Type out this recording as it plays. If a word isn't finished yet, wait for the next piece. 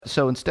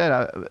so instead,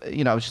 I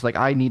was just like,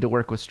 I need to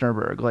work with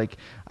Sternberg. Like,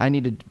 I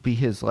need to be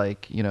his,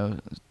 like,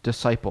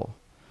 disciple.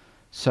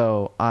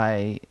 So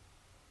I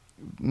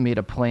made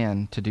a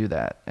plan to do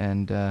that,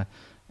 and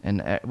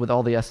with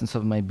all the essence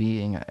of my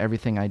being,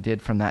 everything I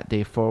did from that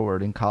day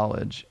forward in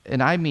college,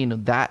 and I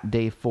mean that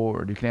day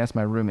forward, you can ask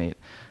my roommate,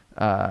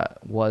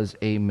 was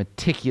a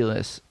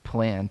meticulous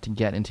plan to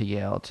get into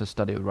Yale to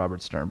study with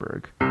Robert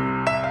Sternberg.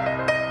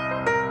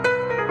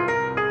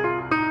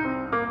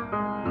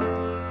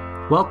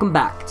 Welcome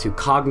back to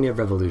Cognitive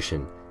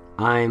Revolution.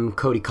 I'm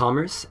Cody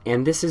Commerce,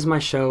 and this is my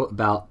show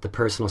about the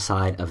personal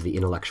side of the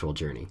intellectual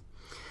journey.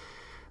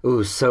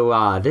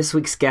 So this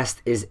week's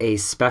guest is a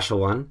special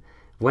one.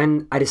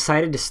 When I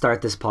decided to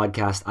start this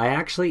podcast, I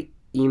actually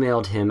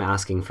emailed him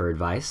asking for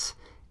advice,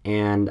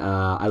 and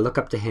I look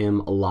up to him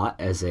a lot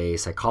as a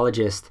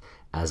psychologist,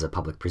 as a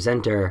public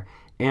presenter,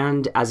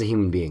 and as a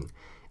human being.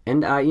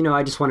 And,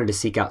 I just wanted to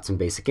seek out some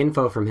basic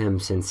info from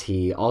him since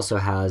he also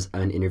has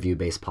an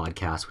interview-based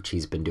podcast, which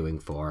he's been doing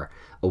for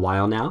a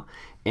while now.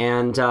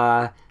 And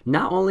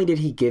not only did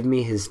he give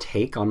me his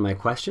take on my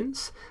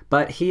questions,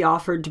 but he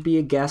offered to be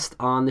a guest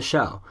on the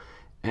show.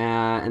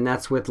 And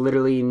that's with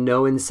literally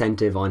no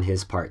incentive on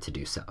his part to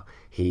do so.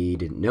 He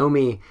didn't know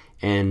me,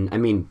 and I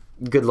mean,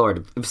 good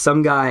Lord, if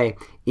some guy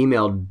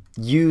emailed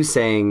you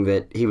saying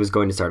that he was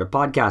going to start a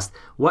podcast,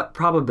 what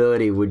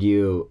probability would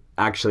you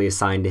actually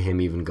assign to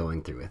him even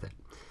going through with it?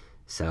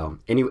 So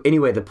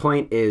anyway, the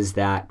point is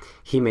that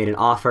he made an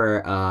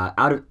offer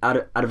out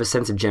of a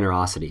sense of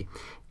generosity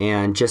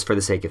and just for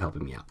the sake of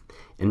helping me out.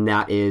 And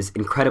that is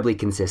incredibly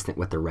consistent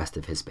with the rest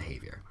of his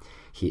behavior.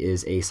 He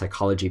is a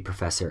psychology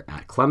professor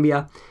at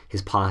Columbia.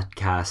 His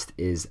podcast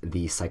is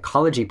the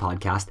Psychology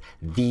Podcast,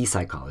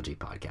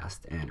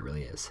 and it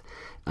really is.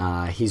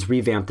 He's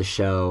revamped the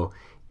show,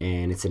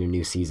 and it's in a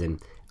new season.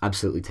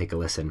 Absolutely take a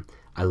listen.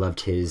 I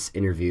loved his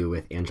interview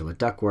with Angela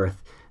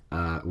Duckworth,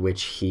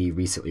 which he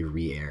recently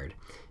re-aired.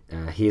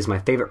 He is my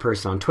favorite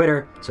person on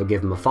Twitter, so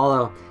give him a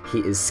follow. He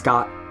is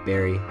Scott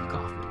Barry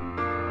Kaufman.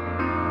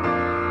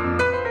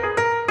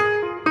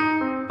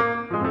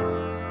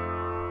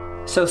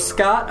 So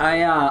Scott,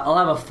 I'll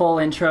have a full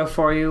intro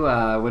for you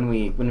when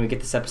we get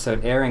this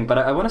episode airing. But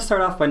I want to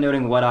start off by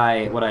noting what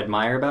I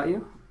admire about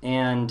you,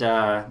 and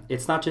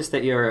it's not just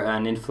that you're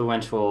an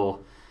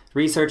influential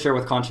researcher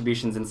with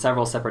contributions in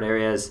several separate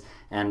areas,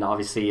 and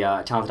obviously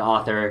a talented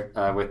author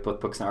with both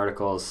books and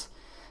articles,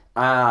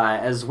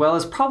 as well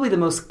as probably the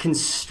most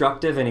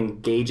constructive and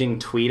engaging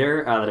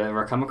tweeter that I've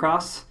ever come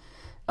across.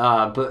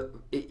 But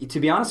to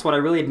be honest, what I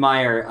really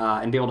admire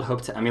and be able to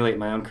hope to emulate in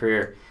my own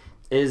career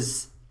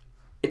is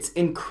it's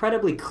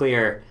incredibly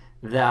clear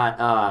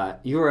that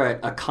you're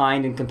a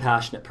kind and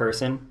compassionate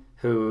person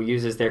who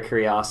uses their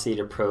curiosity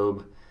to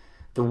probe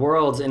the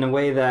world in a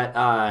way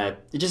that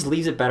it just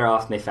leaves it better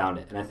off than they found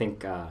it. And I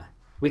think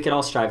we could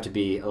all strive to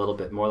be a little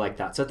bit more like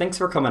that. So thanks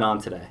for coming on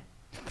today.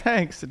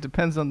 Thanks. It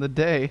depends on the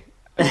day.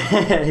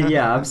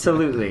 Yeah,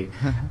 absolutely.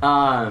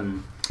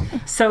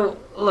 So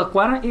look,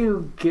 why don't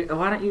you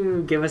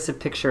give us a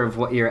picture of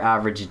what your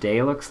average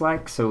day looks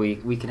like, so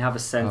we can have a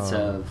sense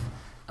of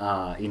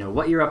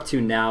what you're up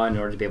to now in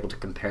order to be able to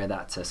compare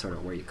that to sort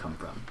of where you come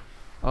from.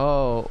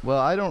 Oh, well,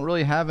 I don't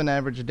really have an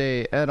average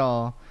day at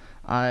all.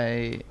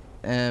 I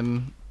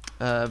am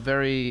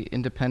very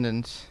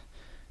independent.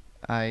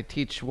 I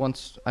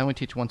only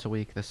teach once a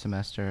week this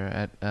semester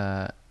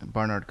at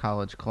Barnard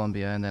College,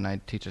 Columbia, and then I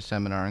teach a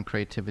seminar on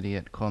creativity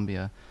at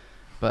Columbia.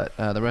 But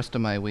the rest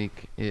of my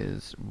week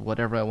is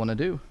whatever I want to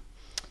do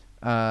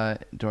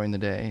during the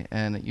day,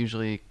 and it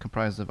usually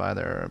comprises of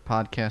either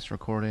podcast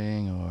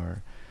recording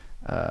or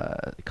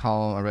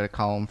column. I read a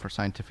column for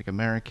Scientific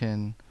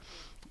American,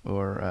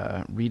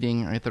 or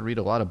reading. I have to read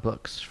a lot of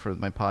books for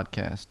my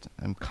podcast.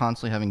 I'm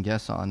constantly having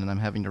guests on, and I'm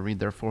having to read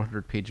their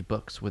 400-page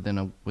books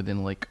within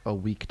like a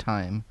week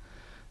time.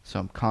 So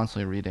I'm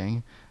constantly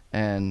reading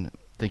and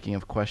thinking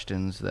of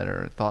questions that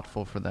are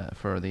thoughtful for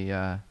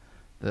the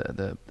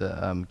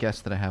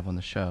guests that I have on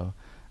the show,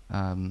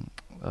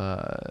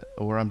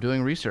 or I'm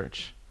doing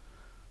research,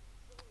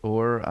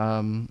 or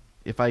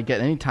if I get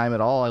any time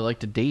at all, I like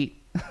to date.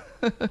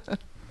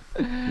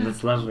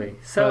 That's lovely.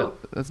 So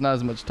that's not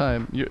as much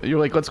time. You're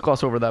like, let's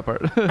gloss over that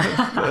part.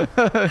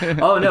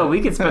 Oh no,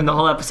 we could spend the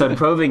whole episode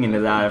probing into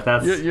that if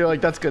that's. You're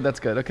like, that's good.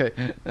 Okay.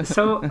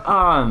 So,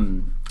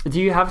 do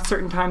you have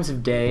certain times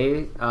of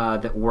day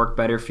that work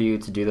better for you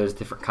to do those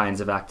different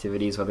kinds of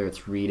activities, whether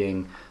it's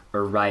reading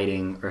or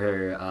writing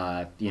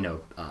or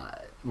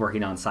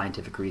working on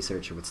scientific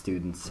research or with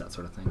students, that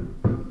sort of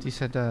thing? You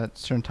said a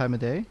certain time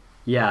of day?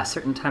 Yeah, a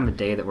certain time of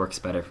day that works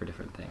better for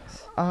different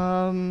things.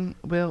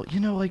 Well,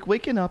 like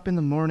waking up in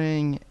the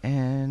morning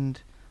and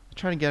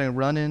trying to get a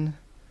run in.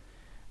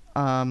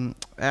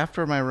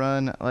 After my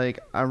run,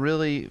 like I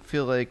really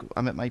feel like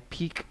I'm at my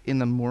peak in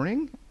the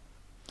morning,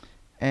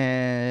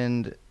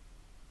 and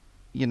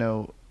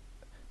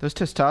those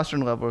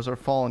testosterone levels are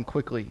falling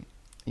quickly,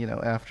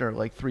 after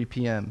like 3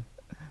 p.m.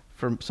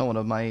 for someone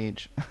of my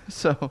age.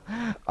 So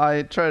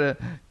I try to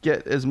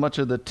get as much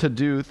of the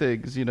to-do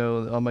things,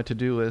 on my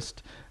to-do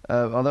list.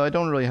 Although I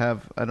don't really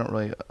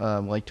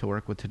like to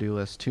work with to-do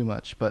lists too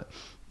much, but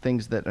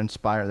things that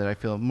inspire, that I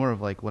feel more of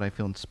like what I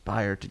feel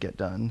inspired to get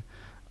done,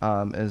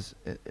 as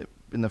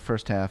in the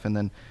first half. And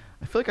then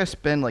I feel like I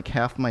spend like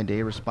half my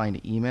day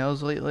responding to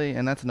emails lately,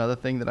 and that's another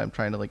thing that I'm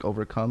trying to like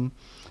overcome,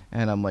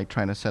 and I'm like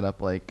trying to set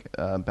up like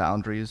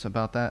boundaries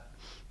about that,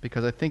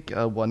 because I think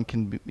one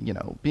can be,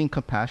 being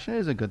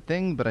compassionate is a good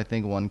thing, but I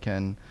think one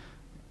can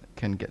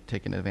get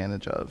taken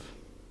advantage of.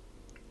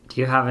 Do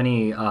you have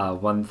any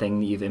one thing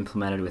that you've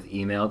implemented with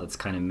email that's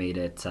kind of made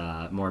it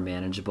more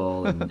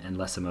manageable and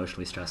less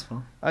emotionally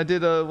stressful? I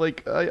did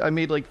I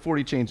made like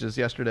 40 changes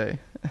yesterday.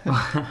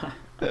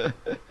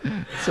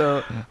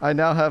 So I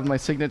now have my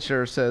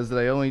signature says that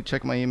I only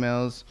check my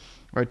emails,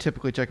 or I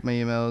typically check my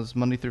emails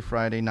Monday through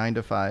Friday, 9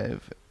 to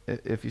 5.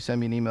 If you send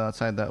me an email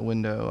outside that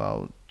window,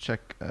 I'll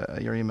check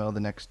your email the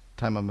next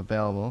time I'm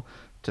available,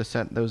 to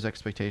set those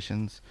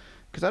expectations.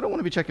 Because I don't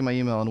want to be checking my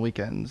email on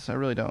weekends. I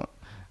really don't.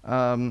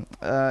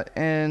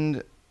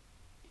 And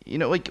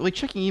like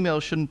checking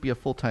emails shouldn't be a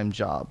full-time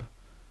job.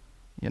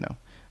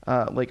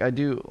 Like I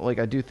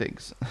do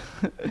things.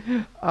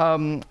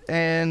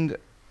 And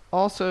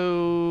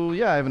also,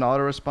 yeah, I have an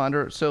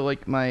autoresponder. So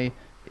like my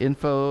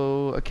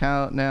info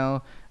account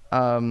now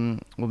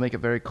will make it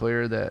very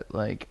clear that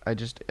like I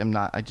just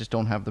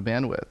don't have the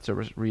bandwidth to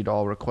read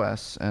all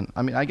requests. And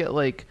I mean, I get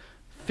like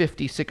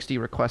 50, 60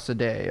 requests a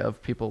day of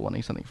people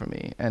wanting something from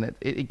me. And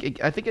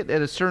I think at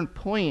a certain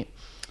point,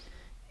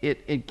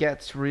 it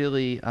gets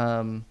really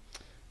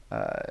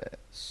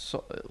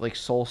like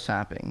soul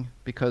sapping,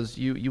 because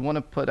you want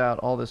to put out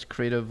all this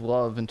creative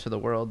love into the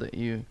world that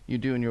you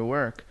do in your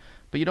work,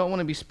 but you don't want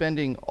to be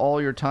spending all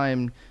your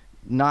time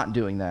not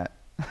doing that.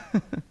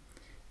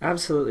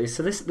 Absolutely.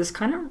 So this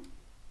kind of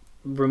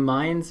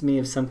reminds me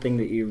of something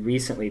that you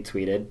recently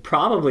tweeted,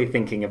 probably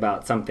thinking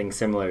about something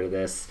similar to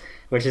this,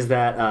 which is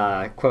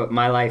that, quote,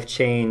 "My life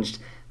changed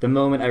the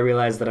moment I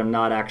realized that I'm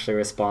not actually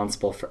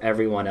responsible for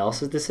everyone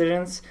else's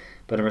decisions,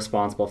 but I'm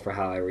responsible for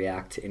how I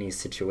react to any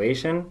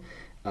situation,"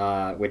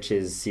 which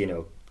is,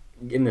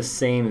 in the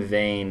same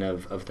vein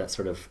of that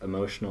sort of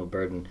emotional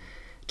burden.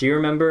 Do you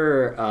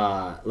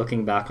remember,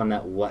 looking back on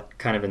that, what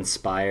kind of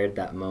inspired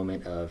that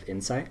moment of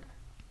insight?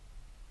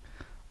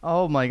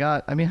 Oh my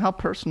God. I mean, how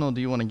personal do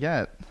you want to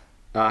get?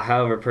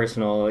 However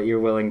personal you're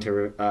willing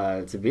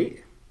to be.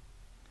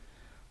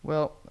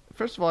 Well,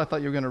 first of all, I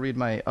thought you were going to read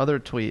my other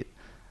tweet,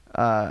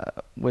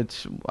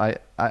 which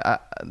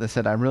they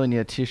said I really need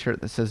a T-shirt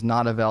that says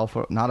not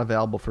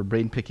available for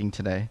brain picking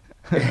today.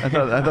 I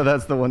thought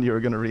that's the one you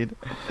were going to read.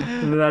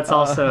 That's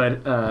also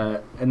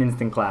an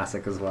instant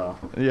classic as well.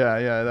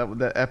 Yeah,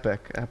 that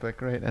epic,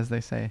 right, as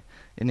they say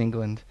in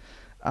England.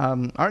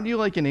 Aren't you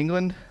like in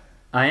England?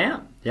 I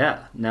am.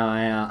 Yeah. No,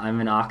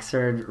 I'm in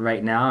Oxford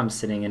right now. I'm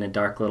sitting in a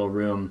dark little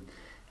room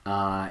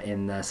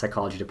in the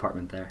psychology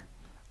department there.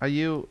 Are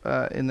you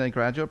in the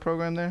graduate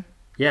program there?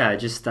 Yeah, I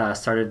just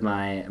started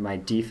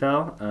my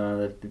DPhil,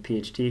 the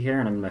PhD here,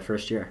 and I'm in my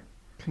first year.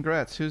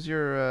 Congrats. Who's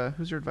your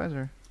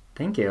advisor?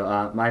 Thank you.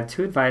 I have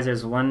two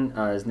advisors. One,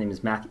 his name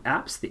is Matthew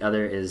Apps. The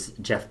other is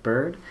Jeff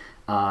Bird,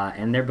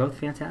 and they're both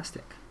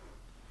fantastic.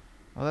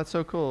 Oh, that's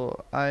so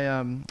cool.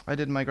 I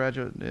did my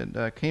graduate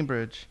at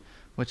Cambridge,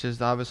 which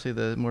is obviously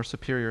the more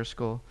superior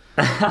school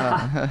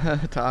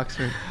to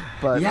Oxford.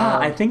 But yeah,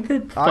 I think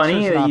that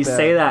funny that you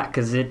say that,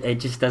 because it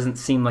just doesn't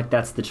seem like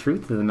that's the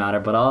truth of the matter.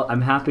 But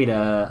I'm happy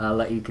to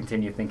let you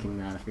continue thinking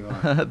that if you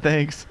want.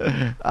 Thanks.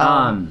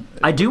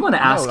 I do want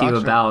to ask you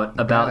Oxford,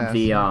 about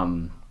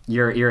the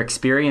your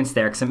experience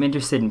there, because I'm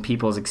interested in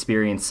people's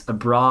experience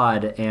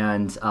abroad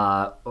and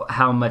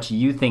how much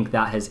you think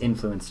that has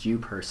influenced you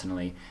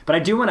personally. But I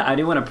do want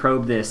to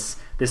probe this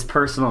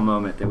personal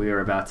moment that we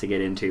were about to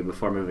get into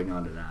before moving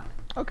on to that.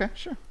 Okay,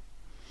 sure.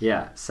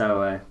 Yeah,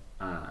 so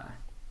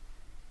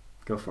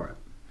go for it.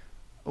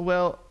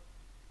 Well,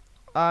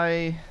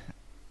 I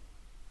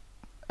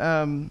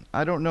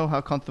don't know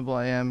how comfortable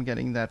I am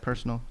getting that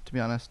personal, to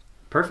be honest.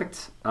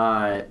 Perfect.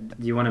 Do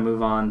you want to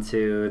move on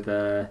to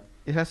the...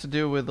 It has to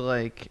do with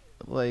like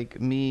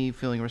me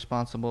feeling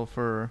responsible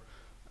for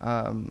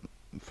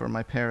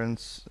my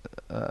parents'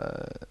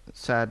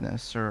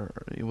 sadness or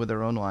with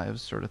their own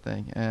lives, sort of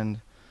thing, and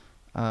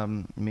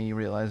me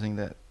realizing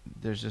that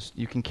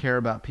you can care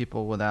about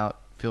people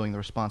without feeling the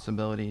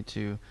responsibility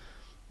to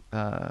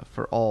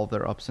for all of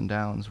their ups and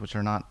downs, which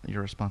are not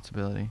your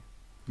responsibility.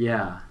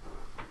 Yeah,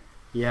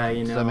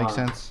 Does that make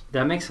sense?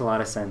 That makes a lot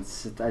of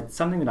sense. It's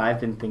something that I've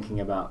been thinking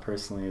about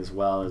personally as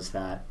well, is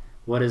that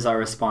what is our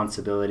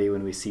responsibility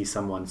when we see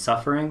someone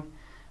suffering?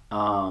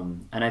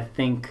 And I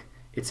think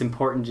it's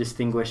important to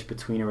distinguish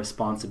between a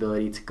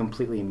responsibility to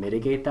completely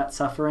mitigate that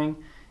suffering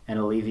and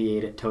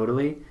alleviate it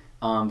totally,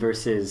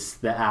 versus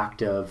the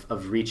act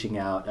of reaching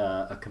out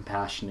a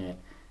compassionate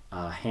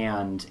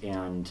hand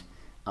and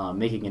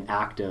making an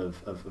act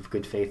of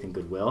good faith and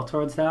goodwill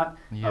towards that,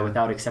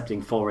 without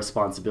accepting full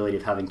responsibility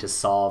of having to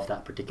solve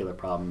that particular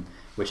problem,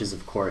 which is,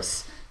 of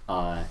course,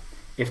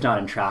 if not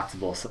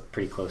intractable,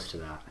 pretty close to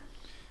that.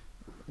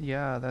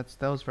 Yeah,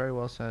 that was very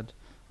well said.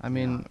 I Yeah.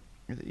 mean,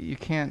 you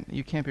can't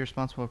be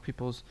responsible for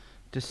people's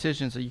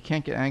decisions. You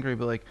can't get angry,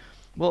 but like,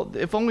 well,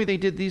 if only they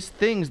did these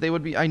things, they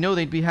would be. I know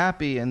they'd be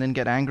happy, and then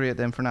get angry at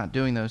them for not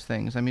doing those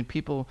things. I mean,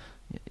 people,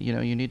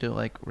 you need to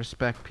like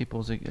respect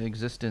people's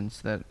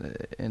existence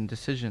and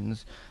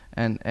decisions,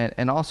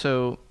 and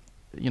also,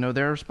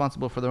 they're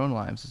responsible for their own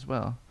lives as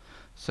well.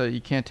 So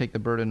you can't take the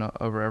burden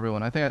over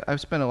everyone. I think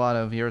I've spent a lot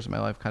of years of my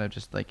life kind of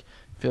just like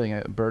feeling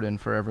a burden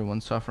for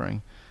everyone's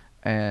suffering,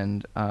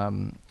 and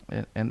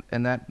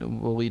that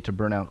will lead to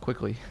burnout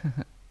quickly.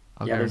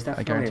 Yeah, there's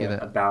I definitely guarantee a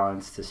that.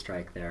 balance to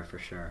strike there for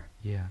sure.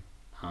 Yeah.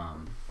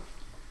 Um,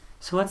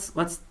 so let's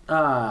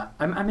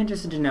I'm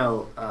interested to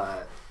know.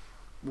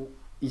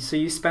 So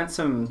you spent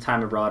some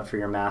time abroad for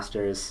your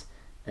master's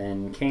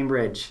in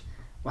Cambridge.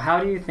 Well, how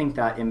do you think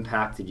that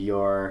impacted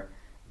your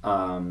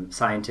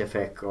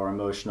scientific or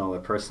emotional or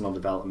personal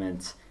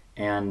development?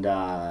 And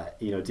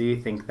do you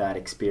think that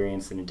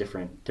experience in a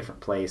different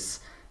place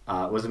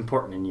was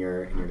important in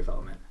your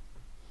development?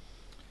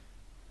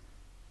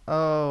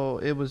 Oh,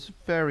 it was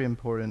very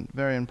important.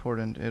 Very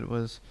important. It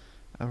was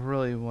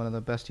really one of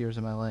the best years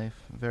of my life.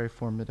 Very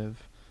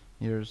formative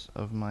years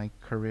of my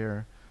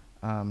career.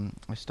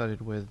 I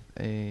studied with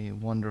a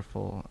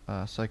wonderful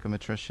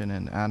psychometrician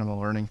and animal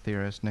learning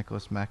theorist,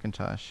 Nicholas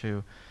McIntosh,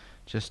 who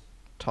just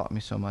taught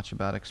me so much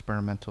about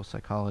experimental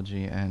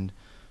psychology, and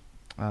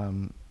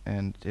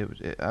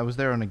I was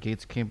there on a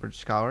Gates Cambridge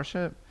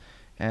scholarship,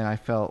 and I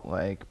felt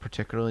like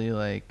particularly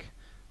like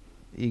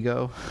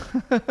ego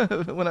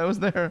when I was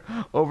there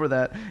over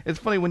that. It's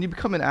funny when you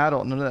become an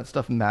adult, none of that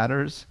stuff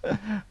matters.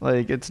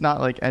 Like it's not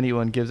like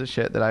anyone gives a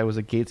shit that I was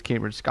a Gates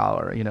Cambridge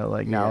scholar.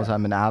 Like now as Yeah.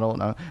 I'm an adult,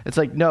 now it's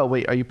like no,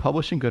 wait, are you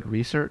publishing good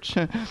research?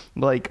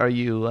 Like are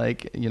you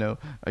like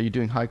are you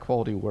doing high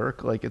quality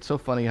work? Like it's so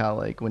funny how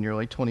like when you're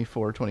like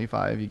 24,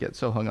 25, you get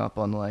so hung up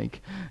on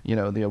like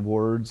the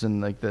awards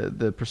and like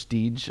the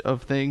prestige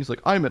of things.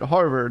 Like I'm at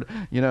Harvard,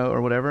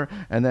 or whatever,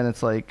 and then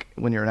it's like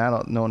when you're an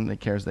adult, no one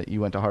cares that you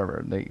went to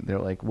Harvard.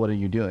 They're like, what are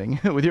you doing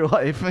with your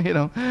life?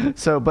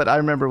 So, but I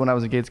remember when I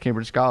was a Gates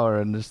Cambridge scholar,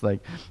 and just like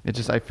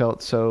I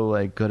felt so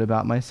like good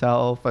about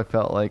myself. I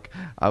felt like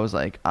I was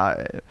like,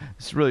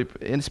 it's really,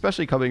 and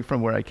especially coming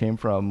from where I came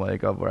from,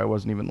 like of where I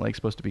wasn't even like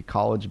supposed to be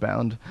college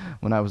bound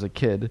when I was a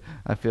kid.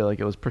 I feel like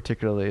it was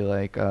particularly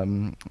like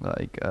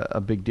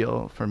a big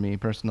deal for me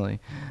personally,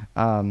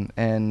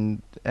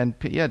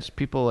 yeah, just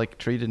people like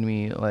treated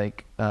me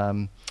like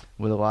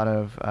with a lot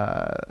of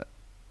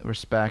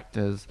respect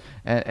as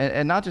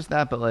and not just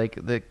that, but like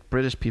the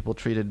British people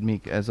treated me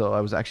as though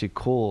I was actually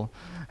cool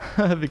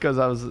because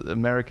I was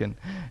American,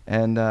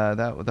 and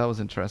that was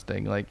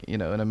interesting. Like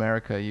in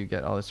America you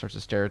get all these sorts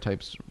of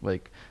stereotypes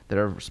like that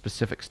are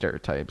specific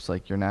stereotypes,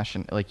 like your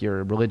like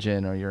your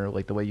religion or your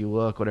like the way you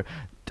look, whatever.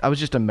 I was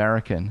just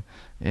American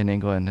in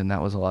England, and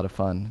that was a lot of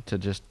fun to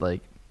just like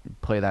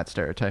play that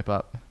stereotype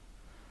up.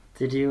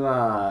 Did you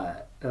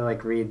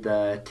like read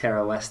the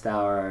Tara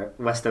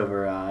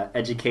Westover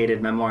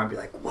educated memoir and be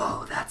like,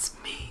 "Whoa, that's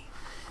me"?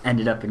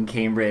 Ended up in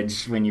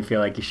Cambridge when you feel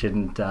like you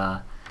shouldn't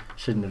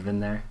have been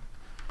there.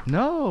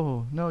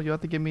 No, no, you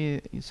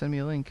send me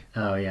a link.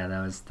 Oh yeah,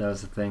 that was the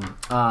thing.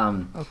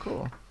 Oh,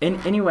 cool.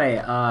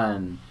 Anyway,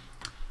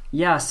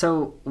 yeah.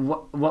 So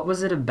what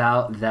was it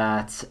about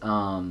that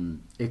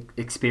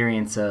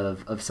experience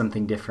of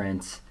something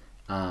different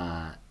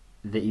that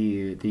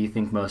you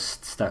think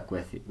most stuck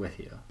with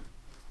you?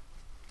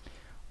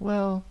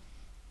 Well,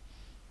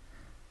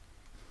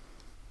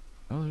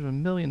 those are a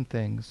million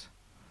things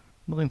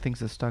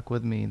that stuck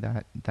with me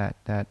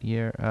that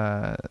year.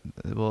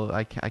 Well,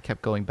 I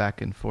kept going back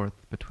and forth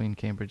between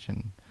Cambridge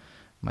and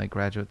my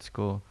graduate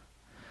school.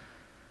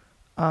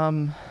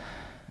 Um,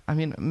 I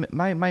mean,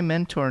 my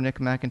mentor Nick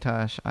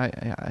McIntosh,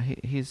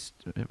 he's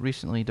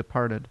recently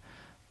departed,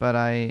 but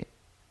I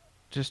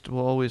just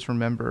will always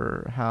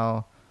remember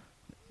how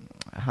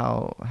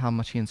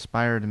much he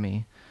inspired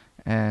me,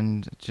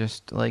 and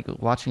just like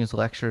watching his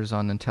lectures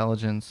on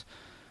intelligence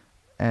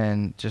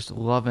and just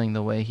loving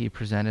the way he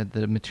presented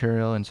the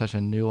material in such a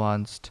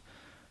nuanced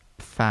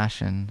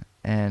fashion,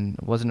 and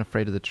wasn't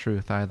afraid of the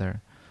truth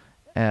either.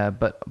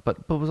 But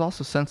was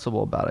also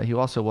sensible about it. He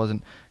also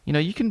wasn't.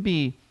 You can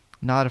be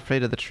not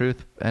afraid of the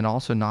truth and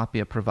also not be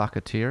a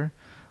provocateur.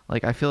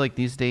 Like I feel like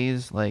these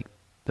days, like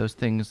those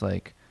things,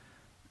 like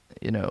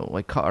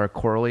like are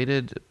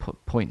correlated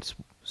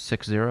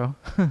 0.60.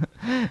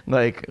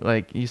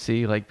 Like you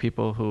see like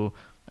people who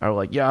are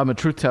like, yeah, I'm a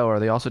truth teller.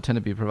 They also tend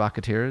to be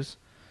provocateurs.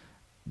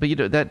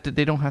 But that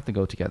they don't have to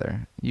go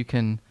together. You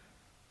can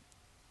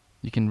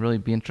really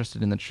be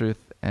interested in the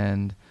truth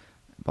and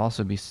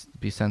also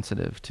be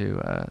sensitive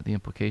to the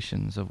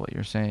implications of what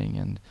you're saying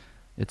and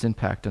its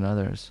impact on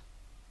others.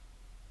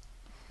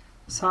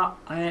 So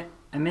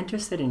I'm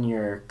interested in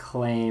your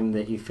claim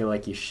that you feel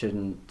like you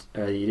shouldn't,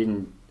 or you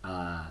didn't,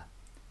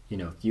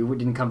 you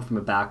didn't come from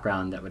a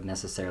background that would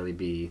necessarily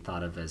be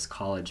thought of as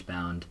college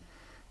bound.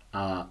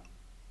 Uh,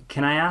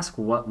 can I ask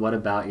what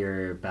about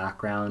your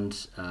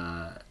background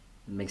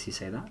makes you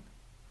say that?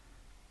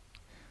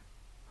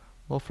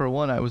 Well, for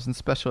one, I was in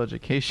special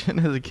education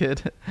as a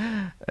kid,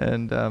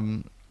 and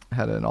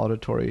had an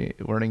auditory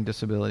learning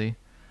disability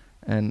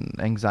and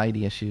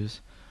anxiety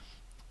issues.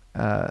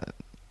 Uh,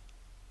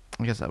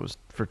 I guess that was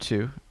for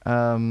two.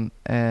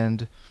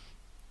 And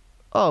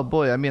oh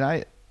boy, I mean,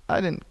 I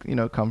didn't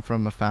come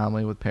from a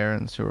family with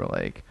parents who were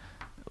like,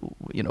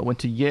 went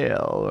to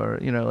Yale or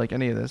like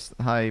any of this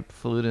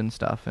highfalutin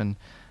stuff. And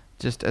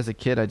just as a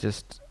kid, I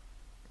just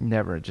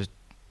never just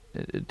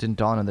it didn't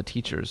dawn on the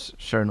teachers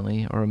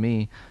certainly or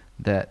me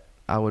that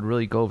I would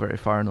really go very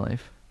far in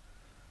life.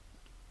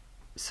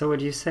 So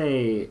would you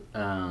say,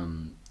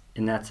 in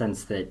that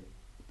sense, that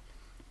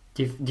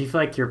do you feel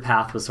like your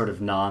path was sort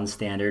of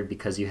non-standard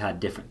because you had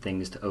different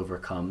things to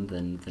overcome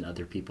than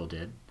other people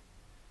did?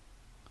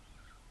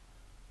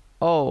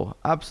 Oh,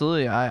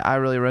 absolutely. I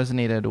really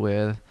resonated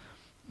with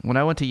when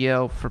I went to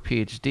Yale for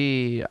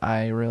PhD.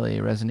 I really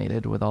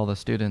resonated with all the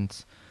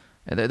students.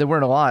 There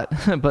weren't a lot,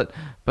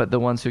 but the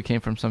ones who came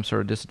from some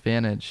sort of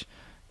disadvantage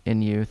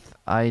in youth,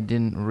 I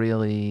didn't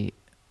really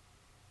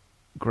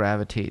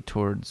gravitate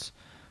towards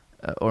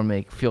or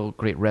feel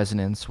great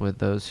resonance with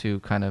those who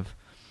kind of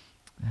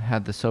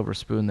had the silver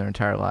spoon their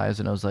entire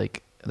lives, and they're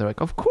like,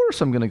 of course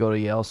I'm gonna go to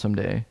Yale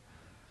someday.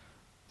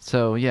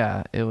 So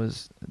yeah,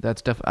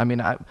 that's definitely. I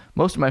mean, a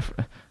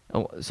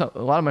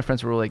lot of my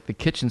friends were like the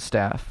kitchen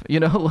staff,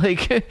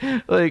 like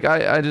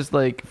I just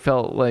like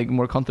felt like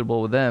more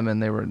comfortable with them,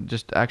 and they were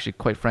just actually,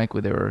 quite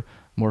frankly, they were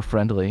more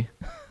friendly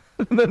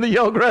than the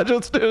Yale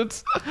graduate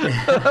students.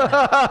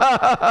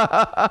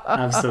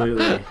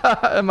 Absolutely.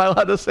 Am I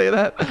allowed to say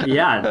that?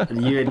 Yeah,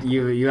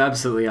 you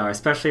absolutely are,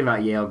 especially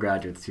about Yale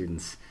graduate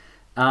students.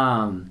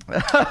 So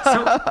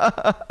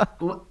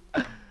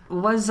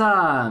was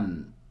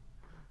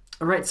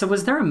right. So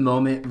was there a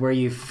moment where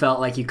you felt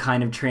like you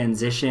kind of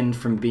transitioned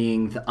from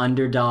being the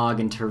underdog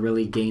into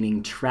really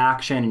gaining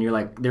traction,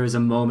 and there was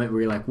a moment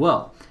where you're like,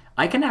 whoa,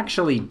 I can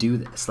actually do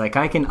this. Like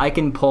I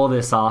can pull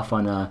this off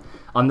on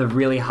the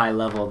really high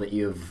level that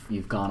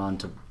you've gone on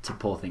to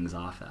pull things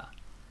off at.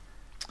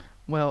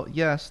 Well,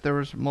 yes, there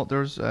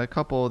was a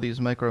couple of these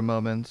micro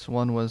moments.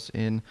 One was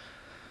in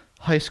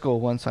high school.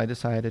 Once I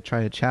decided to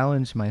try to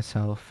challenge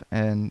myself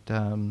and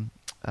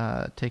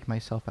take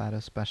myself out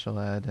of special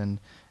ed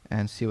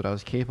and see what I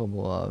was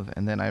capable of.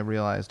 And then I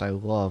realized I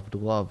loved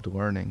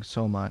learning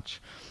so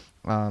much.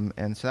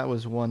 And so that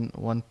was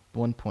one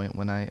point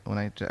when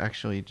I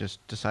actually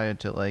just decided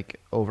to like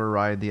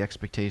override the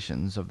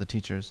expectations of the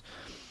teachers.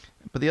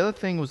 But the other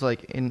thing was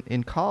like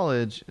in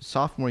college,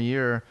 sophomore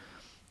year,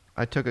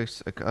 I took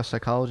a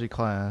psychology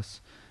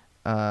class.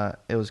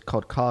 It was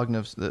called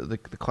cognitive. The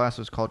class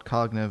was called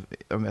cognitive.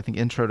 I think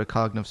Intro to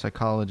Cognitive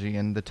Psychology,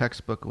 and the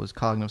textbook was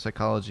Cognitive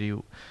Psychology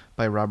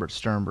by Robert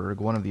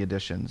Sternberg. One of the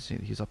editions.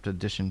 He's up to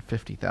edition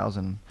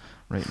 50,000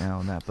 right now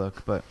in that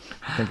book, but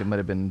I think it might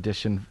have been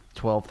edition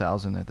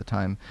 12,000 at the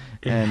time.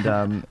 And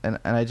and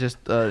I just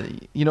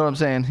you know what I'm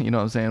saying? You know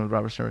what I'm saying with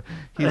Robert Sternberg?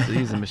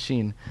 He's a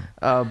machine.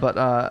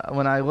 But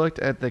when I looked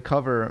at the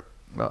cover,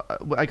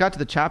 I got to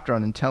the chapter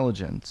on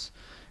intelligence.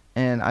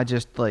 And I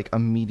just like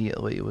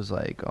immediately was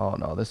like, oh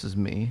no, this is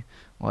me.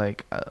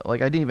 Like I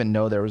didn't even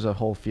know there was a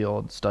whole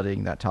field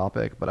studying that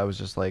topic, but I was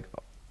just like,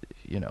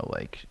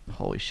 like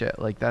holy shit.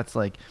 Like that's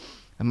like,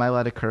 am I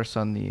allowed to curse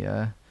on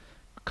the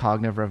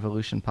Cognitive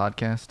Revolution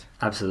podcast?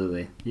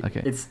 Absolutely.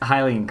 Okay. It's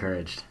highly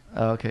encouraged.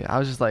 Okay. I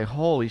was just like,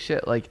 holy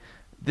shit. Like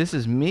this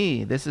is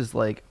me. This is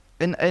like,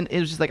 and it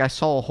was just like I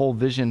saw a whole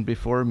vision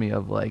before me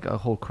of like a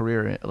whole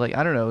career. Like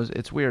I don't know.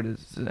 It's weird.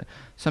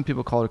 Some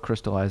people call it a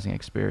crystallizing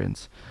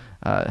experience.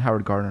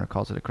 Howard Gardner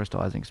calls it a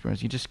crystallizing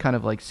experience. You just kind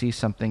of like see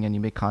something and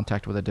you make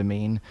contact with a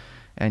domain,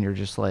 and you're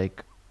just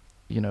like,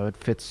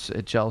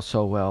 it gels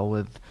so well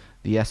with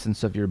the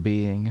essence of your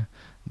being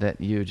that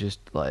you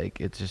just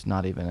like, it's just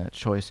not even a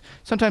choice.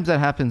 Sometimes that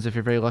happens if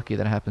you're very lucky.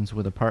 That happens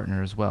with a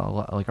partner as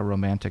well, like a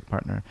romantic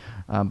partner.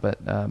 But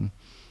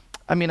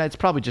I mean, it's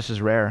probably just as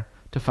rare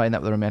to find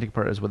that with a romantic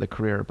partner as with a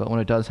career. But when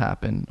it does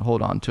happen,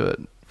 hold on to it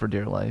for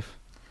dear life.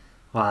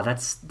 Wow,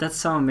 that's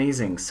so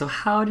amazing. So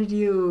how did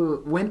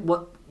you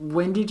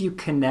when did you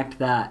connect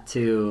that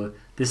to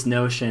this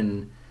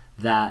notion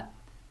that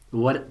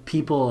what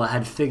people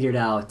had figured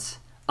out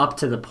up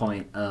to the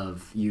point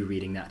of you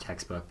reading that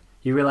textbook?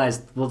 You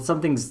realized, well,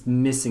 something's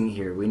missing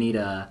here. We need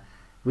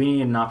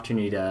an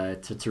opportunity to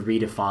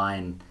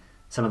redefine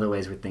some of the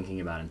ways we're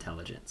thinking about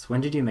intelligence. When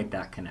did you make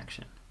that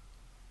connection?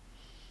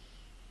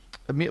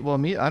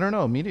 Well, I don't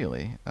know.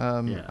 Immediately,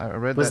 Yeah. I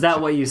read. Was that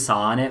what you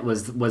saw in it?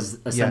 Was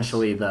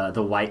essentially Yes.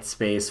 the white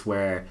space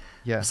where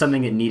Yes.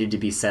 something that needed to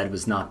be said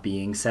was not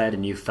being said,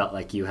 and you felt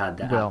like you had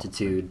the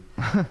aptitude?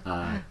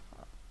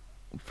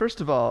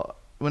 First of all,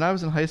 when I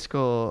was in high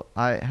school,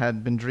 I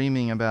had been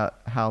dreaming about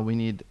how we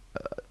need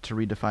to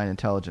redefine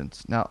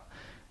intelligence. Now,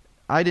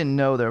 I didn't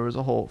know there was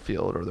a whole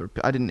field,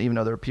 I didn't even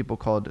know there were people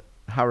called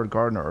Howard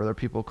Gardner, or there were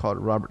people called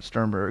Robert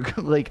Sternberg.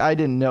 Like I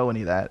didn't know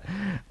any of that.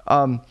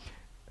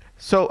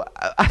 So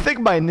I think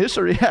my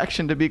initial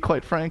reaction, to be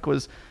quite frank,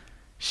 was,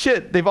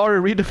 shit, they've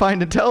already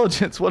redefined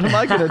intelligence. What am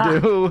I going to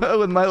do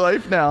with my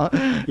life now?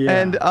 Yeah.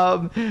 And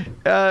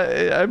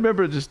I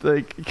remember just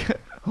like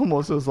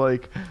almost was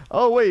like,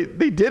 oh wait,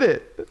 they did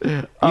it.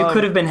 You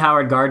could have been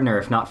Howard Gardner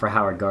if not for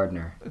Howard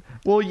Gardner.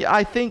 Well, yeah,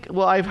 I think.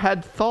 Well, I've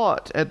had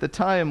thought at the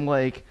time,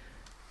 like,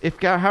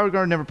 if Howard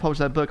Gardner never published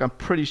that book, I'm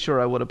pretty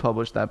sure I would have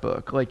published that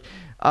book. Like,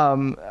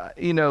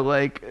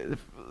 like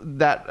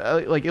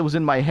that, like it was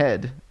in my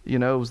head. It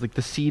was like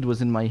the seed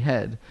was in my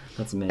head.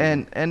 That's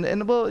amazing.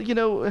 And well,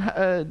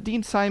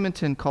 Dean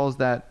Simonton calls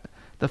that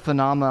the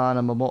phenomenon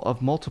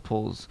of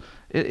multiples.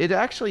 It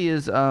actually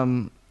is.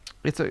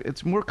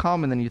 It's more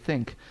common than you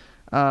think.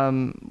 We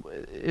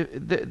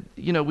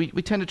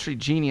tend to treat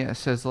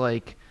genius as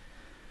like,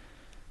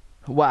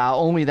 wow,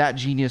 only that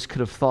genius could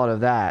have thought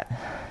of that.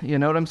 You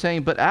know what I'm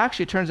saying? But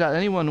actually, it turns out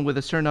anyone with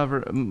a certain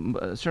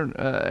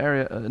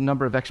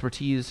number of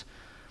expertise,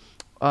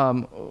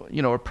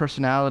 or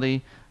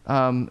personality,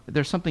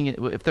 there's something.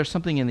 If there's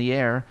something in the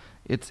air,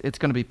 it's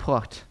going to be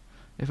plucked.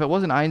 If it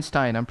wasn't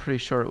Einstein, I'm pretty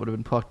sure it would have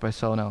been plucked by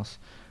someone else.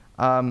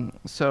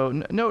 So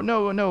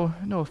no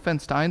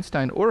offense to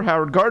Einstein or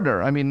Howard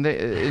Gardner. I mean,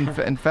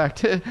 in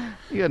fact,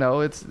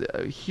 it's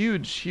a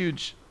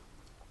huge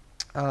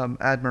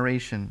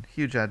admiration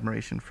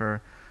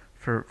for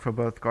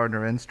both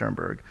Gardner and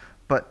Sternberg.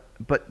 But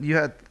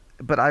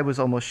I was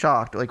almost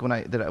shocked, like when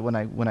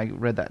I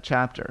read that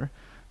chapter,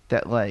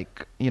 that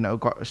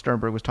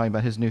Sternberg was talking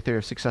about his new theory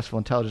of successful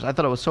intelligence. I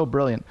thought it was so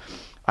brilliant.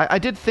 I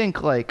did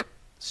think like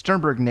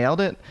Sternberg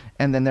nailed it,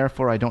 and then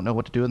therefore I don't know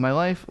what to do with my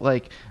life. So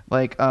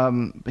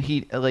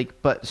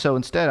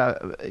instead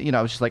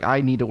I was just like, I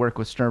need to work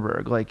with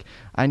Sternberg. Like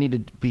I need to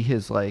be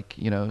his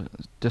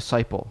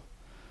disciple.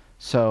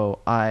 So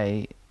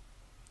I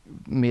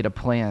made a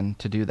plan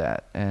to do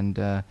that, and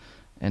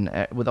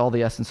with all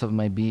the essence of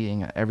my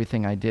being,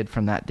 everything I did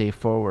from that day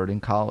forward in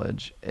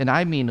college, and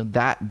I mean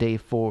that day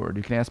forward,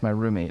 you can ask my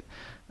roommate,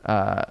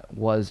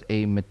 was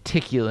a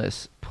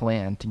meticulous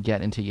plan to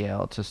get into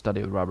Yale to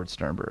study with Robert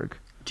Sternberg.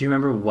 Do you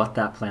remember what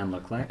that plan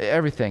looked like?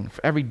 Everything,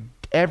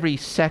 every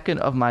second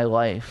of my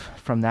life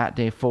from that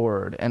day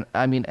forward, and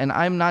I mean, and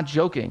I'm not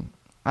joking.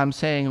 I'm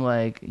saying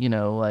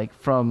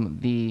from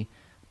the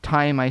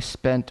time I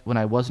spent when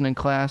I wasn't in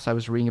class, I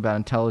was reading about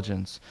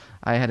intelligence.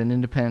 I had an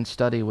independent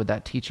study with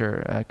that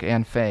teacher,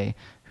 Ann Fay,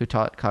 who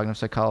taught cognitive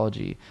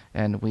psychology,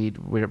 and we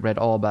read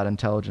all about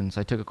intelligence.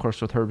 I took a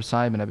course with Herb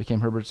Simon. I became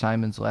Herbert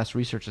Simon's last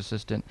research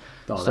assistant.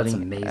 Oh, that's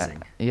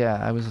amazing.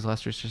 I was his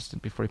last research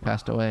assistant before he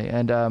passed away,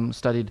 and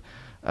studied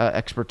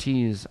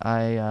expertise.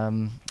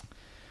 I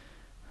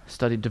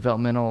studied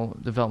development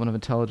of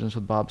intelligence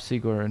with Bob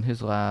Siegler in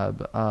his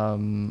lab.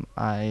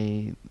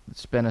 I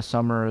spent a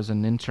summer as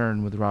an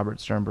intern with Robert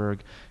Sternberg.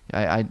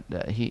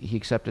 He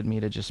accepted me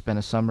to just spend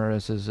a summer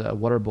as his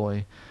water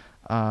boy,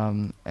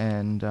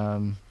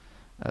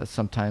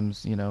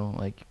 sometimes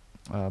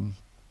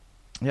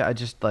I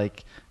just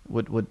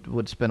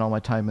would spend all my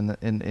time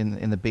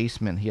in the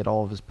basement. He had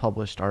all of his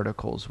published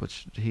articles,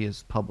 which he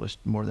has published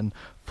more than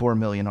 4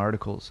 million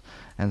articles,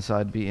 and so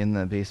I'd be in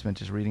the basement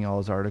just reading all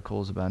his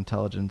articles about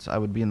intelligence. I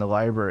would be in the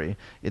library,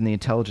 in the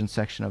intelligence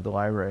section of the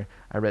library.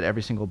 I read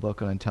every single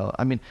book on intelligence.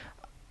 I mean,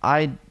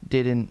 I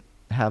didn't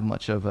have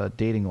much of a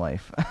dating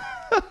life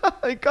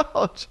in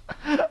college.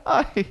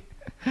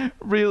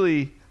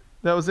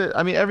 That was it.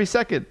 I mean, every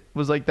second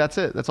was like, that's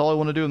it. That's all I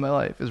want to do in my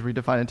life is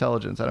redefine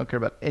intelligence. I don't care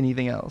about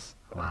anything else.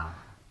 Wow.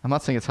 I'm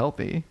not saying it's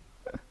healthy.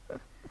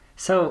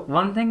 So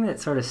one thing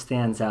that sort of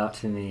stands out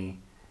to me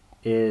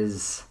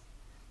is,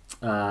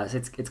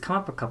 it's come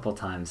up a couple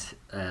times,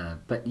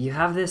 but you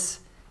have this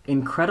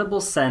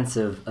incredible sense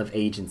of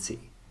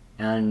agency.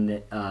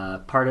 And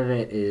part of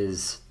it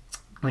is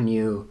when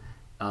you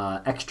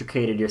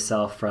extricated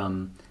yourself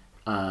from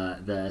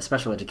the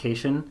special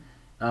education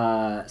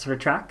sort of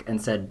track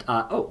and said,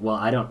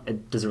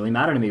 it doesn't really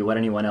matter to me what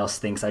anyone else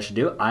thinks I should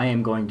do. I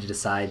am going to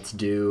decide to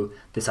do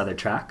this other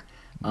track.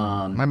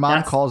 My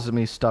mom calls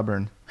me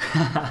stubborn.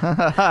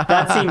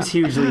 That seems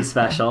hugely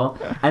special.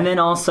 And then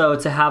also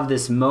to have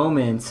this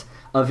moment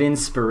of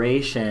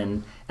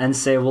inspiration and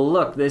say, well,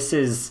 look, this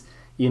is,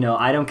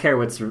 I don't care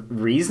what's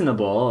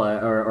reasonable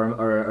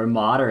or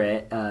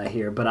moderate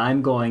here, but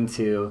I'm going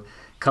to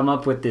come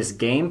up with this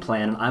game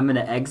plan. I'm going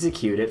to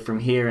execute it from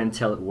here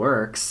until it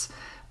works.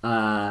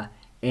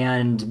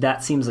 And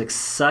that seems like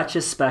such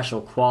a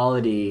special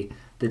quality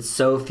that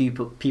so few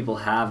people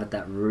have at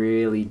that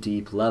really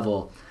deep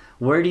level.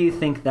 Where do you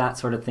think that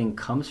sort of thing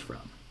comes from?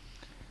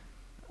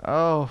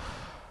 Oh,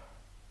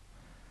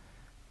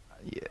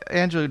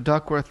 Angela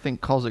Duckworth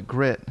calls it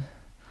grit,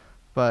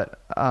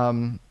 but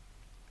I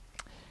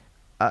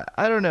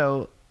don't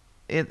know.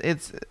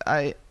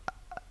 I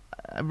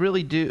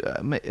really do.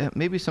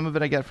 Maybe some of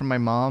it I get from my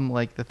mom,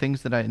 like the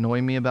things that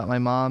annoy me about my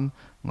mom.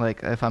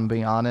 Like, if I'm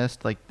being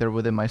honest, like they're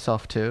within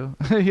myself too.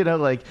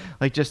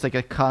 Just like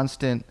a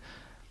constant.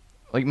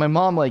 Like my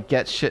mom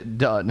gets shit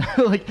done.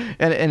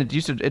 And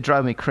it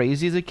drive me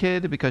crazy as a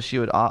kid because she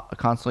would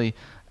constantly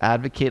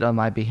advocate on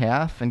my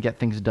behalf and get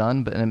things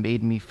done, but it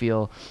made me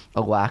feel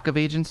a lack of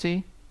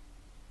agency.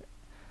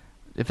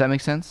 If that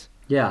makes sense.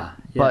 Yeah.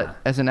 But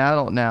as an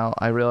adult now,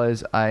 I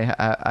realize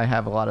I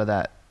have a lot of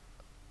that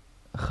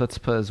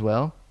chutzpah as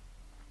well.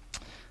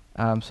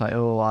 So I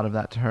owe a lot of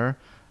that to her.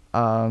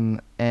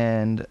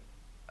 And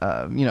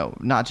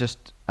not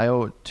just I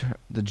owe it to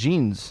the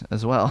genes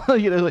as well.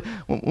 Like,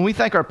 when we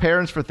thank our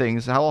parents for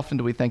things, how often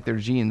do we thank their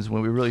genes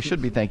when we really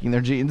should be thanking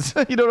their genes?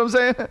 You know what I'm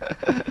saying?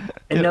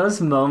 In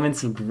those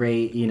moments of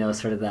great,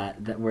 sort of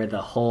that where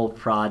the whole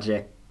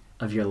project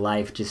of your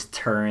life just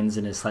turns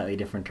in a slightly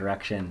different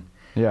direction.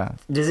 Yeah.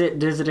 Does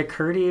it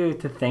occur to you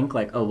to think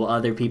like, oh well,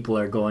 other people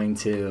are going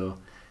to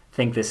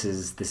think this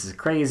is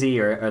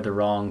crazy or the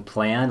wrong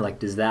plan? Like,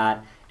 does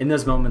that in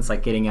those moments,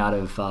 like getting out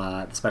of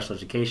the special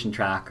education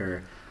track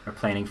or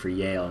planning for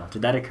Yale,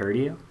 did that occur to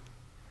you?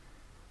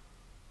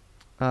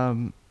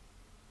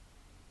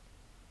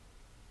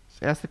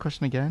 Ask the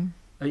question again.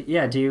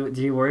 Yeah. Do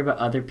you worry about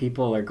other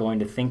people are going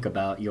to think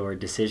about your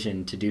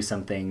decision to do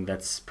something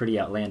that's pretty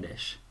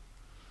outlandish?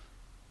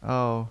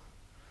 Oh.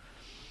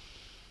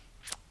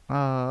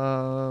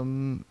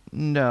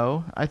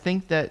 No. I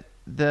think that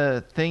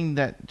the thing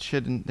that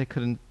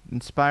could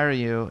inspire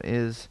you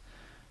is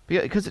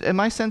because am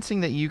I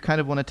sensing that you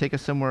kind of want to take a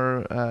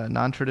similar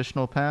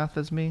non-traditional path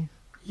as me?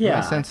 Yeah. Am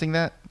I sensing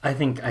that? I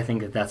think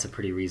that that's a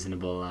pretty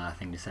reasonable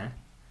thing to say.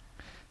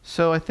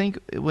 So I think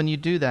when you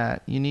do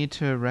that, you need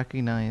to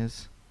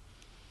recognize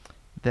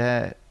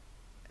that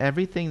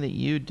everything that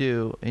you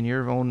do in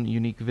your own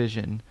unique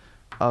vision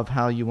of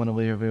how you want to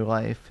live your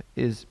life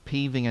is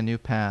paving a new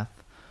path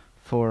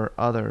for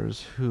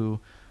others who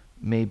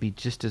may be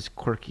just as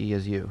quirky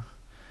as you.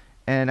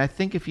 And I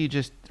think if you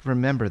just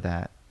remember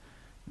that,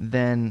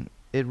 then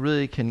it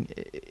really can.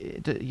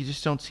 You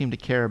just don't seem to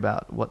care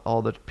about what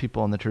all the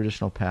people on the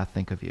traditional path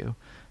think of you,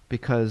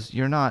 because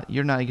you're not.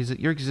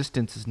 Your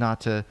existence is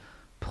not to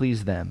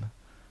please them.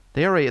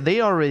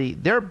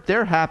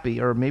 They're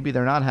happy, or maybe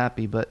they're not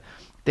happy, but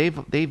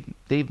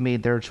they've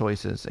made their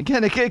choices.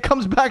 Again, it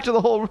comes back to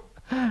the whole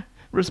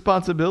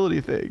responsibility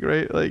thing,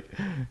 right? Like,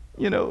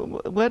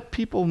 let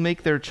people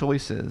make their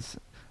choices.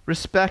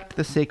 Respect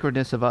the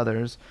sacredness of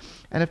others.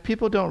 And if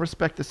people don't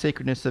respect the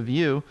sacredness of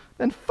you,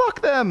 then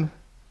fuck them.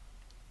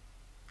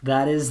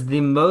 That is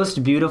the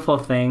most beautiful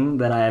thing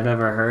that I have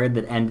ever heard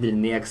that ended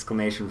in the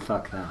exclamation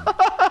 "fuck them."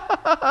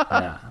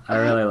 Yeah, I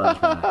really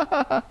love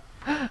that.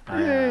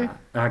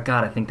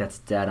 God, I think that's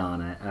dead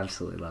on. I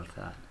absolutely love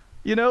that.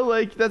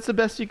 That's the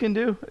best you can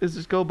do is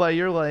just go by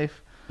your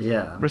life.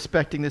 Yeah.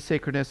 Respecting the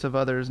sacredness of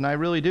others, and I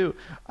really do.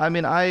 I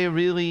mean, I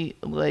really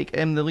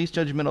am the least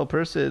judgmental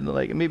person.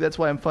 Maybe that's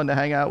why I'm fun to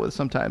hang out with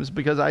sometimes,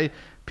 because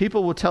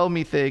people will tell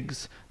me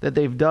things that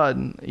they've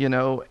done,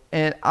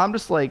 and I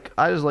just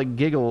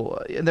giggle,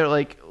 and they're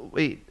like,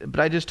 "Wait, but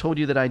I just told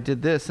you that I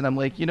did this," and I'm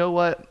like, you know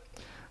what?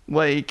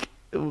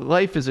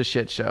 Life is a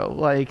shit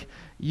show.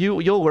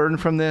 You'll learn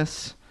from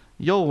this.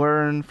 You'll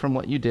learn from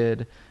what you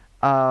did.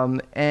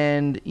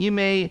 And you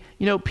may,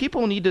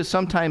 people need to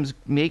sometimes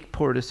make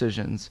poor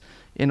decisions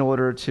in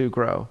order to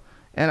grow.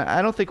 And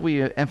I don't think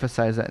we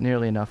emphasize that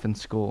nearly enough in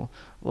school.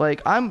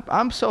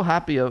 I'm so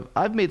happy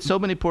I've made so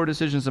many poor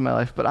decisions in my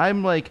life, but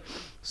I'm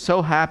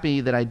so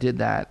happy that I did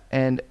that.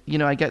 And,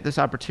 I get this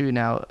opportunity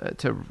now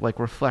to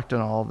reflect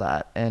on all of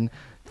that and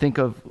think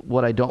of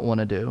what I don't want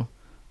to do.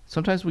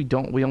 Sometimes we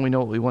only know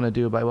what we want to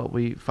do by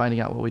finding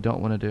out what we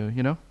don't want to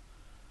do,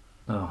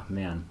 Oh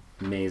man,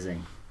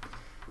 amazing.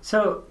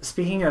 So,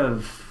 speaking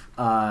of,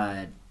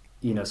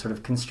 sort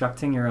of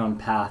constructing your own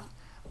path,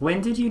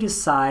 when did you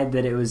decide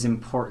that it was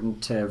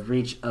important to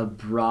reach a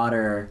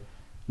broader,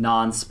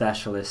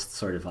 non-specialist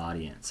sort of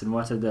audience? And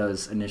what did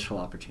those initial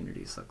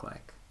opportunities look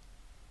like?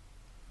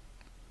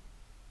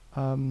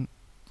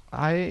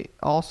 I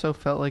also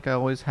felt like I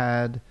always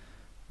had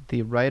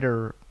the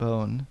writer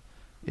bone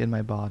in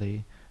my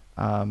body.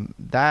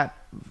 That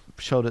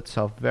showed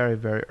itself very,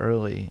 very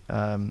early.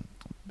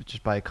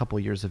 Just by a couple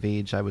years of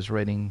age, I was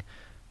writing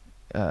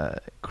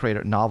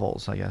creative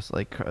novels, I guess.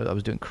 I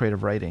was doing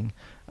creative writing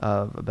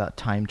about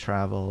time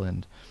travel,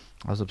 and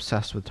I was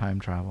obsessed with time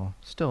travel.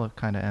 Still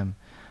kind of am.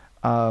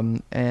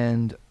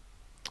 And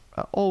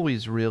I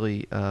always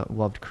really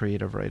loved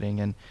creative writing,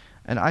 and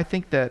I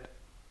think that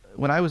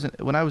when I was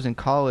in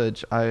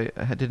college, I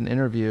did an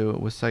interview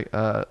with when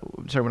I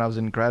was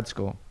in grad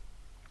school,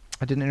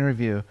 I did an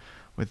interview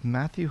with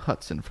Matthew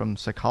Hudson from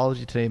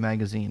Psychology Today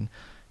magazine.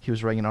 He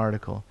was writing an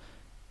article,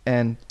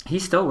 and he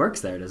still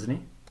works there, doesn't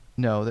he?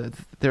 No,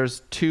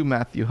 there's two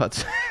Matthew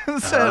Hudsons.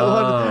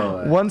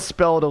 Oh. One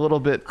spelled a little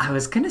bit. I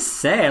was gonna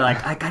say,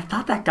 I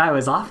thought that guy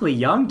was awfully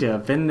young to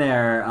have been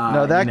there.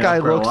 No, that guy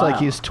looks like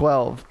he's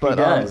 12. But he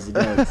does.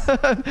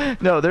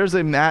 No, there's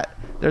a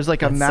There's a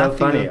That's Matthew so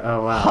funny.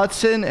 Oh, wow.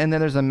 Hudson, and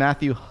then there's a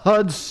Matthew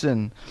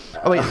Hudson.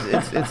 Oh wait,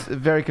 it's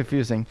very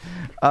confusing.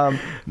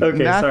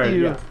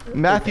 Matthew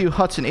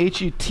Hudson,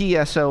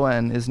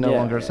 Hutson, is no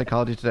longer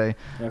Psychology Today.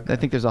 Okay. I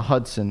think there's a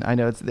Hudson. I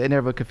know it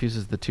never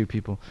confuses the two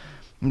people.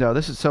 No,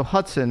 this is so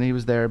Hudson. He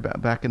was there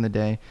back in the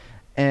day,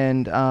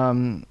 and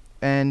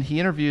he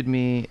interviewed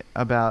me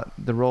about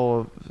the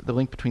role of the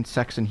link between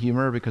sex and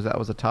humor, because that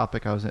was a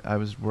topic I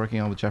was working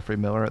on with Jeffrey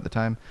Miller at the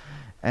time,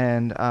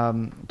 and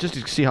just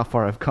to see how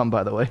far I've come,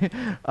 by the way.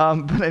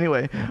 But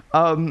anyway,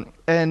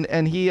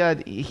 and he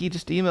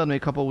just emailed me a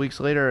couple of weeks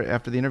later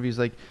after the interview. He's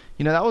like,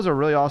 that was a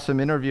really awesome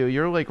interview.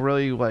 You're like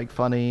really like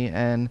funny,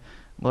 and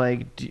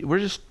like we're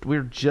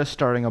just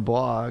starting a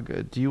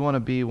blog. Do you want to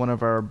be one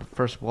of our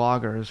first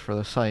bloggers for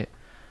the site?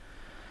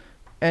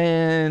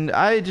 And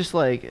I just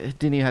like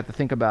didn't even have to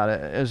think about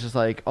it. It was just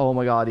like, oh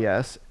my God,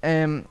 yes.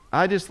 And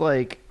I just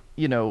like,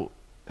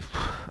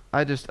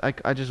 I just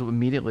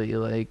immediately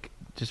like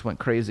just went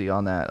crazy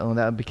on that, and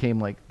that became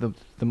like the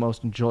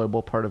most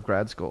enjoyable part of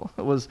grad school.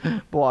 It was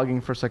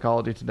blogging for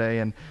Psychology Today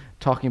and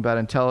talking about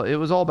it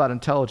was all about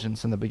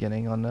intelligence in the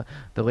beginning, on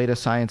the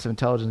latest science of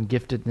intelligence and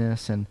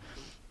giftedness, and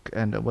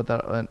what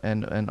that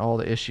and all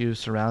the issues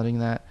surrounding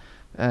that.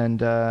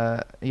 And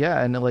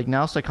and like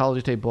now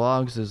Psychology Today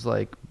blogs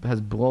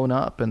has blown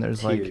up, and there's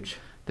huge.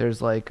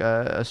 There's like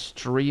a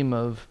stream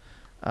of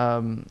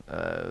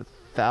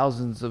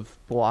thousands of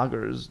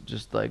bloggers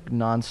just like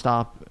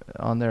nonstop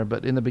on there.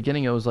 But in the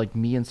beginning, it was like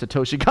me and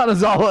Satoshi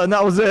Kanazawa, and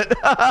that was it.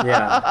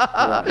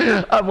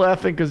 Yeah. I'm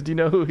laughing because do you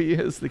know who he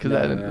is? Because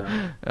I didn't.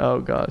 No. Oh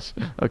gosh.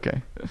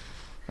 Okay.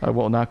 I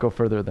will not go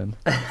further then.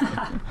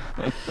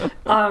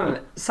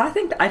 So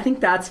I think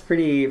that's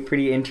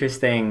pretty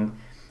interesting,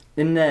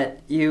 in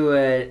that you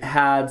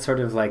had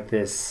sort of like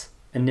this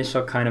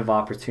initial kind of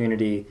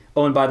opportunity.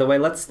 Oh, and by the way,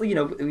 let's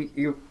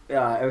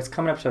it was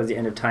coming up towards the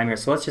end of time here,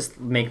 so let's just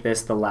make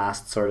this the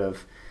last sort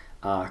of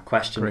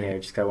question Great. here.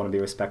 Just 'cause I want to be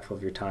respectful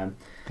of your time.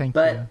 Thank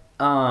you.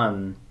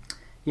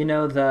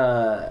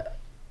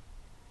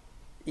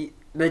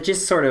 That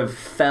just sort of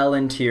fell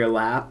into your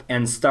lap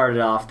and started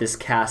off this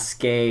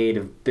cascade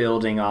of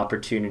building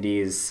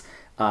opportunities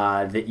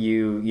that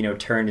you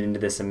turned into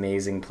this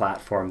amazing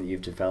platform that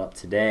you've developed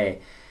today.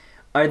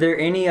 Are there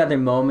any other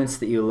moments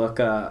that you look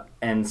at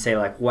and say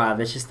like, wow,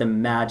 that's just a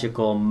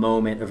magical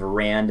moment of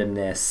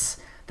randomness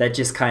that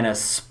just kind of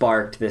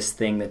sparked this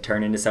thing that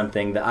turned into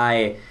something that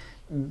I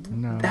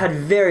had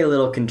very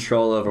little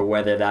control over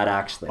whether that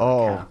actually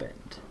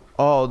happened?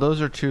 Oh, those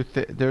are two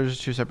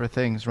separate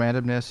things: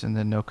 randomness and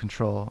then no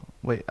control.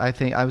 Wait, I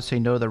think I would say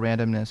no to the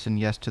randomness and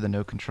yes to the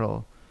no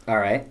control. All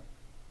right.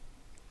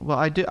 Well,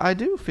 I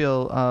do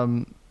feel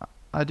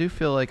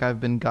like I've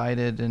been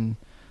guided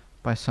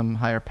by some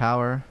higher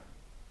power.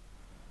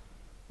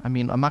 I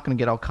mean, I'm not going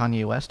to get all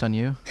Kanye West on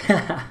you.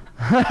 Well,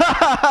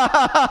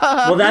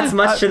 that's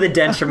much to the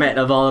detriment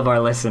of all of our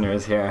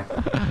listeners here.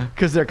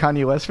 Because they're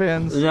Kanye West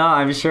fans? No,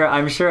 I'm sure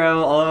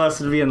all of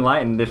us would be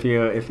enlightened if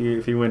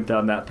you went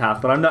down that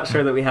path. But I'm not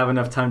sure that we have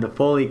enough time to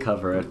fully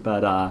cover it.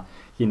 But I'm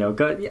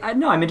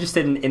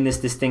interested in this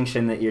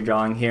distinction that you're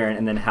drawing here,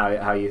 and then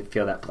how you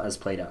feel that has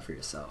played out for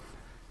yourself.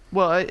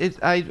 Well,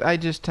 I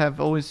just have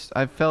always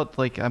felt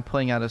like I'm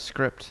playing out a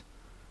script.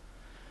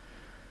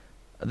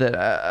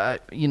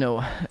 That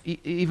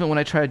even when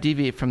I try to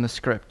deviate from the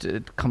script,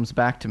 it comes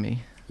back to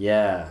me.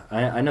 Yeah,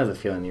 I know the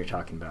feeling you're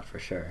talking about for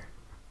sure.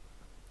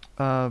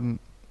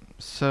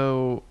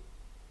 So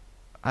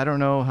I don't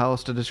know how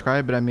else to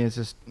describe it. I mean, it's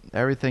just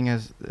everything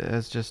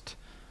has just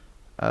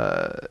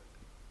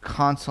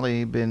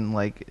constantly been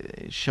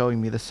like showing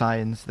me the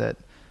signs that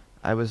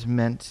I was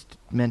meant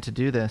to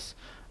do this.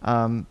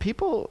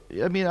 People,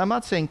 I mean, I'm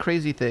not saying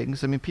crazy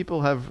things. I mean,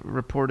 people have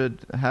reported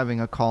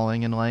having a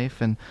calling in life,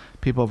 and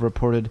people have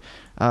reported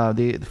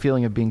the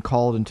feeling of being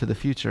called into the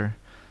future.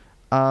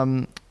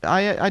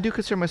 I do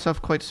consider myself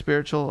quite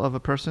spiritual of a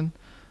person,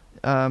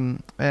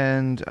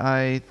 and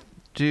I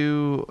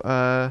do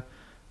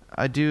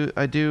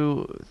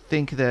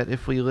think that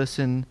if we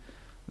listen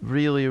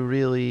really,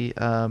 really,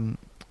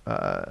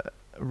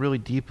 really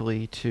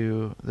deeply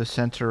to the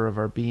center of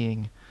our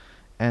being,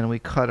 and we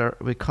cut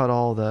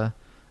all the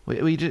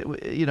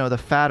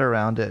the fat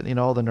around it,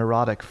 all the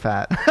neurotic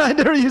fat. I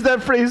never used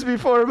that phrase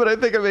before, but I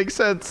think it makes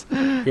sense.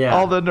 Yeah.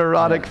 All the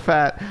neurotic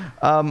fat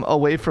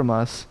away from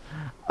us.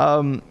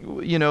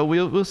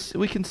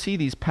 We can see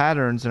these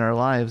patterns in our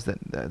lives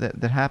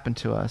that happen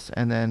to us,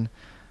 and then,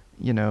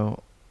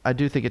 I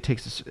do think it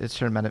takes a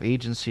certain amount of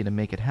agency to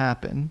make it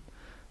happen,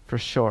 for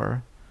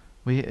sure.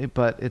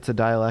 But it's a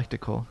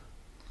dialectical.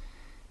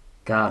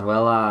 God,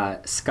 well,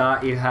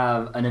 Scott, you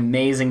have an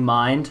amazing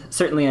mind,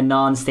 certainly a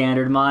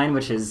non-standard mind,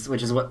 which is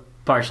what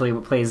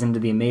plays into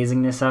the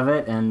amazingness of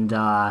it. And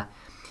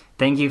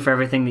thank you for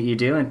everything that you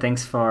do, and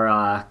thanks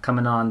for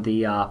coming on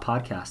the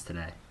podcast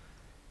today.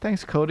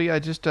 Thanks, Cody. I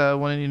just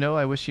wanted you to know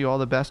I wish you all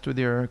the best with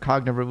your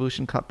Cognitive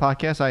Revolution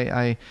podcast.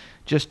 I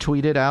just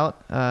tweeted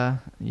out I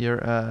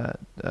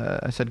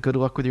said good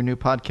luck with your new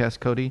podcast,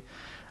 Cody.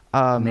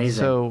 Amazing.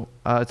 So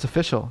it's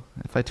official.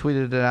 If I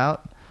tweeted it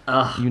out,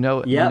 you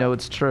know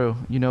it's true.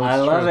 I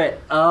love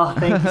it. Oh,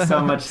 thank you so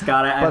much,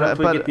 Scott. I hope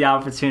we get the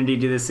opportunity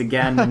to do this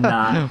again. And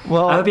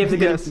well, I hope you have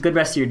a good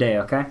rest of your day,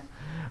 okay?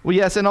 Well,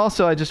 yes, and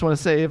also I just want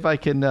to say if I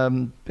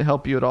can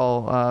help you at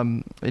all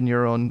in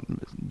your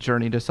own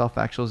journey to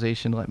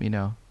self-actualization, let me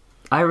know.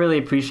 I really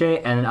appreciate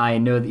it, and I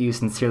know that you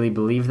sincerely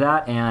believe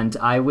that, and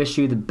I wish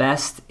you the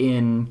best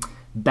in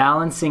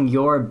balancing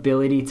your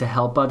ability to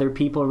help other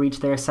people reach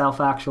their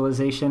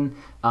self-actualization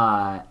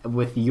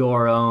with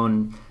your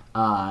own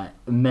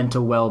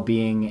mental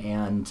well-being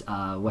and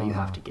what you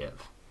have to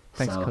give.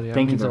 Thanks, so Cody. That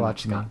thank you means a very lot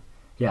much, to me. Scott.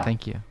 Yeah.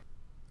 Thank you.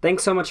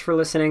 Thanks so much for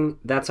listening.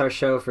 That's our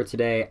show for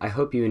today. I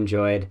hope you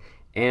enjoyed.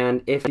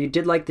 And if you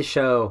did like the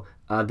show,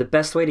 the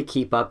best way to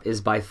keep up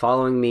is by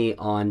following me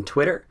on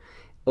Twitter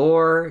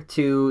or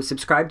to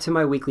subscribe to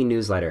my weekly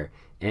newsletter.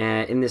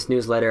 And in this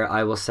newsletter,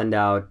 I will send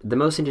out the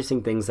most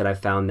interesting things that I've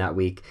found that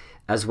week,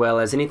 as well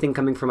as anything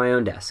coming from my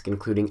own desk,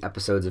 including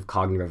episodes of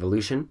Cognitive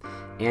Revolution.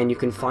 And you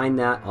can find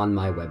that on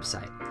my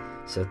website.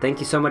 So thank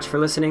you so much for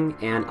listening,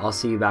 and I'll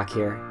see you back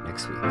here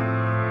next week.